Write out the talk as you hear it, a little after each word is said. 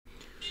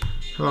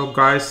Hello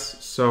guys,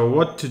 so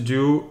what to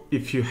do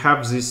if you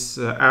have this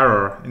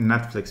error in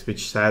Netflix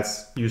which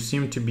says you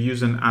seem to be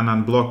using an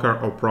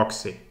unblocker or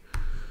proxy.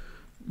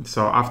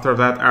 So after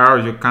that error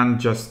you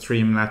can't just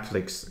stream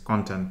Netflix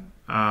content.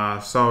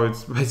 So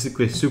it's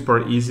basically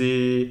super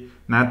easy.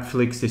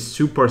 Netflix is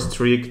super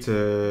strict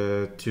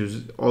to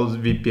all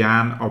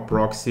VPN or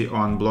proxy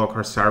on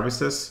blocker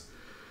services.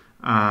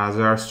 They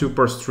are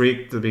super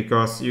strict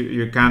because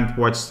you can't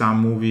watch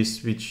some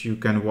movies which you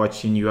can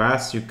watch in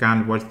US, you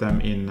can't watch them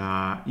in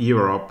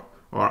Europe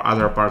or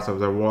other parts of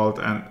the world,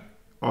 and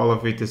all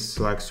of it is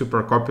like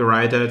super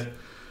copyrighted.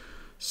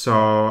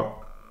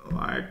 So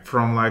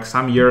from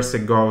some years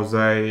ago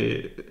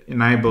they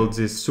enabled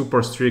these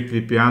super strict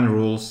VPN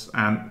rules,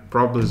 and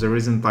probably there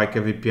isn't like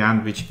a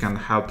VPN which can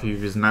help you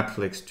with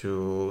Netflix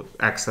to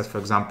access, for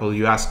example,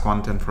 US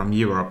content from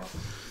Europe.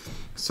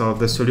 So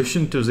the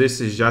solution to this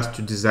is just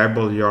to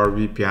disable your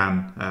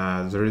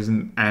VPN. There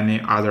isn't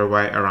any other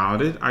way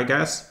around it, I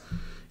guess.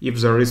 If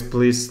there is,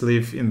 please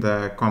leave in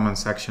the comment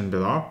section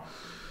below.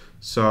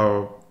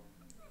 So,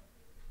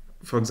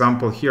 for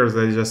example, here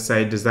they just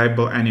say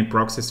disable any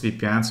proxies,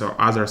 VPNs, or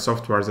other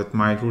software that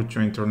might route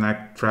your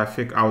internet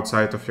traffic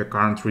outside of your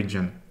current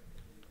region.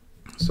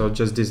 So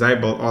just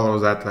disable all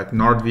of that, like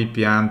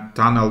NordVPN,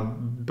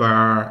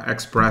 TunnelBear,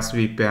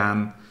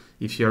 ExpressVPN.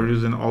 If you're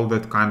using all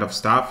that kind of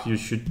stuff, you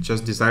should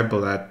just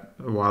disable that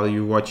while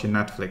you're watching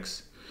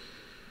Netflix.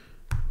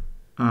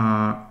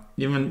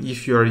 Even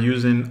if you're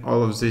using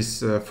all of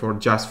this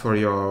just for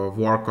your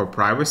work or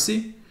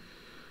privacy,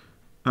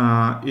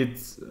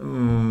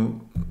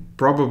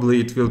 probably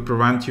it will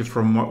prevent you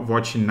from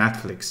watching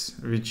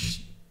Netflix,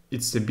 which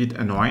it's a bit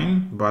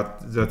annoying,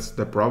 but that's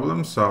the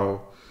problem.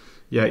 So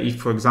yeah,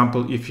 if, for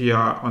example, if you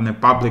are on a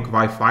public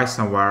Wi-Fi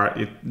somewhere,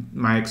 it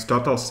makes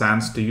total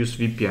sense to use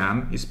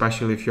VPN,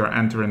 especially if you're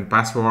entering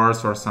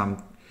passwords or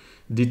some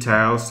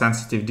details,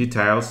 sensitive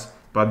details.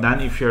 But then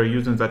if you're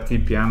using that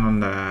VPN on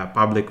the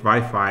public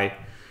Wi-Fi,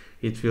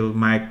 it will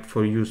make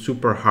for you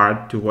super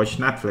hard to watch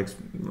Netflix,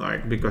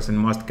 because in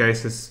most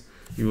cases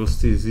you will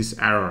see this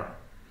error.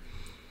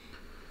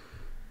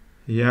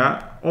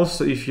 Yeah,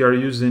 also if you're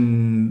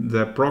using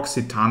the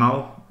proxy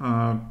tunnel,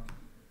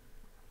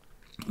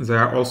 they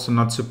are also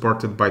not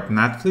supported by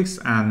Netflix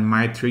and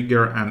might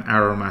trigger an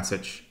error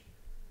message.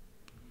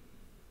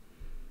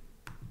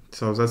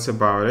 So that's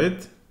about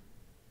it.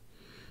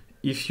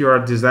 If you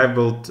are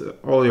disabled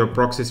all your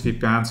proxies,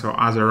 VPNs, or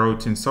other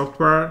routing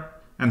software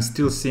and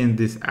still seeing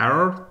this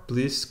error,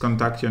 please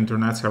contact your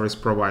internet service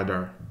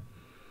provider.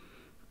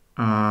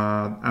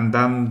 And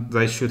then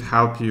they should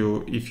help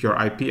you if your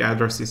IP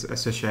address is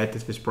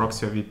associated with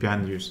proxy or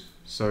VPN use.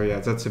 So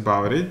yeah, that's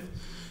about it.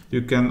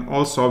 You can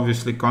also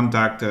obviously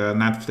contact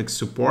Netflix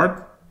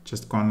support.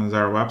 Just go on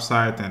their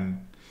website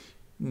and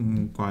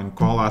go and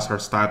call us or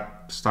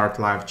start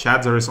live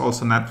chat. There is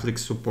also Netflix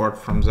support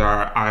from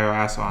their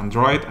iOS or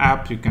Android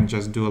app. You can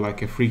just do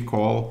like a free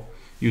call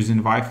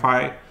using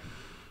Wi-Fi.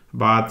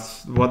 But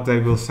what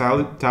they will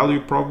tell you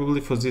probably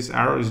for this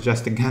error is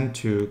just again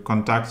to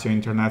contact your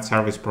internet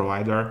service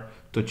provider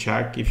to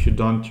check if you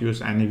don't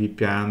use any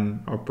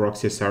VPN or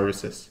proxy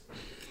services.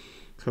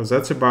 So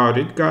that's about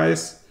it,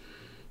 guys.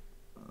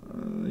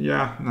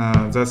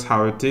 That's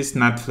how it is.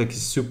 Netflix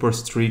is super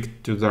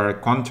strict to their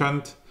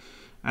content,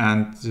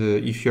 and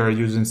if you are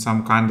using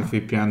some kind of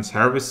VPN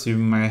service, you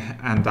may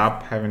end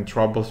up having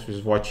troubles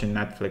with watching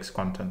Netflix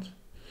content.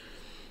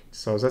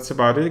 So that's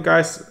about it,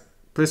 guys.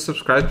 Please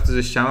subscribe to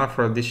this channel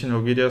for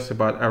additional videos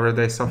about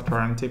everyday software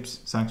and tips.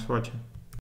 Thanks for watching.